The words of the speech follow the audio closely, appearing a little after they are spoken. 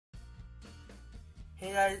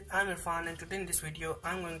Hey guys, I'm Irfan and today in this video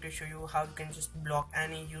I'm going to show you how you can just block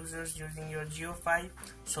any users using your JIOFI.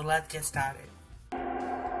 So let's get started.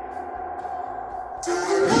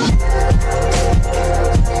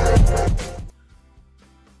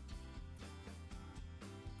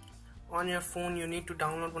 On your phone you need to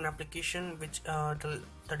download one application which the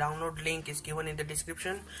download link is given in the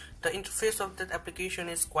description. The interface of that application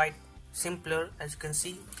is quite simpler. As you can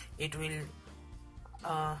see, it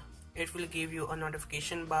will give you a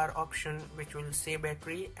notification bar option which will say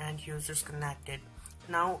battery and users connected.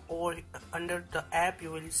 Now under the app you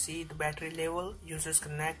will see the battery level, users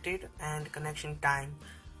connected, and connection time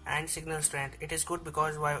and signal strength. It is good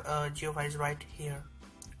because JIOFI is right here.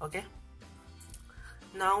 Okay,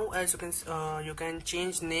 now as you can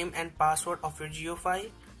change name and password of your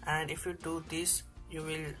JIOFI, and if you do this you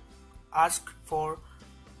will ask for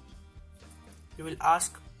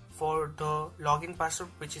the login password,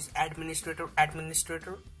 which is administrator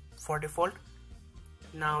for default.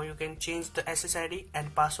 Now you can change the SSID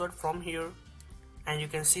and password from here, and you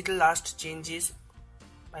can see the last changes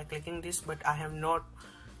by clicking this, but I have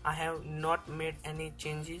not made any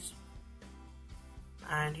changes.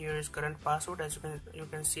 And here is current password. As you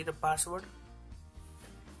can see the password.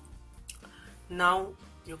 Now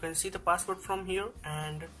you can see the password from here,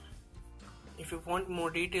 and if you want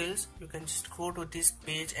more details you can just go to this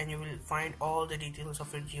page and you will find all the details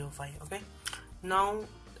of your JIOFI. Okay, now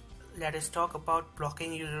let us talk about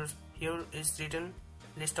blocking users. Here is written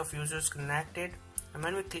list of users connected, and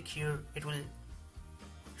when we click here it will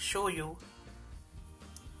show you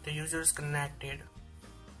the users connected.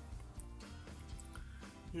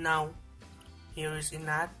 Now here is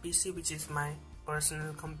in-app PC, which is my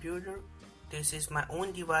personal computer. This is my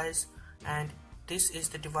own device, and this is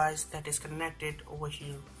the device that is connected over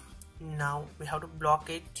here. Now we have to block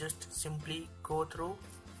it. Just simply go through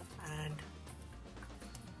and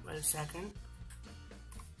wait a second.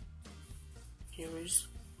 Here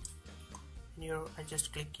I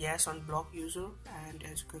just click yes on block user, and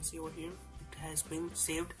as you can see over here it has been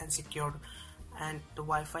saved and secured, and the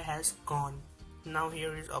Wi-Fi has gone. Now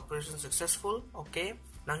here is operation successful. Okay,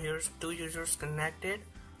 now here's 2 users connected,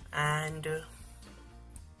 and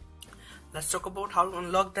let's talk about how to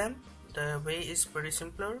unlock them. The way is pretty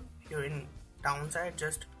simpler. Here in downside,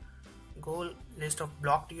 just go list of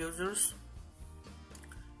blocked users,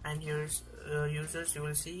 and here's users you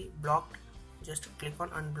will see blocked. Just click on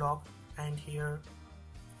unblock, and here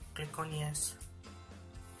click on yes,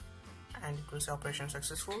 and it will say operation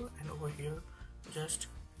successful. And over here just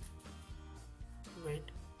wait.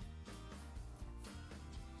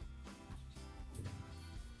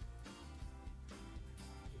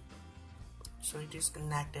 So it is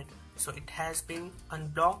connected, so it has been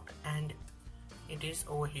unblocked and it is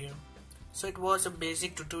over here. So it was a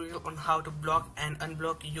basic tutorial on how to block and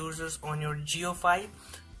unblock users on your JIOFI.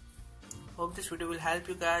 Hope this video will help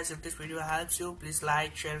you guys. If this video helps you, please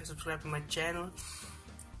like, share and subscribe to my channel.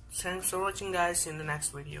 Thanks for watching guys. See you in the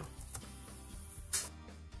next video.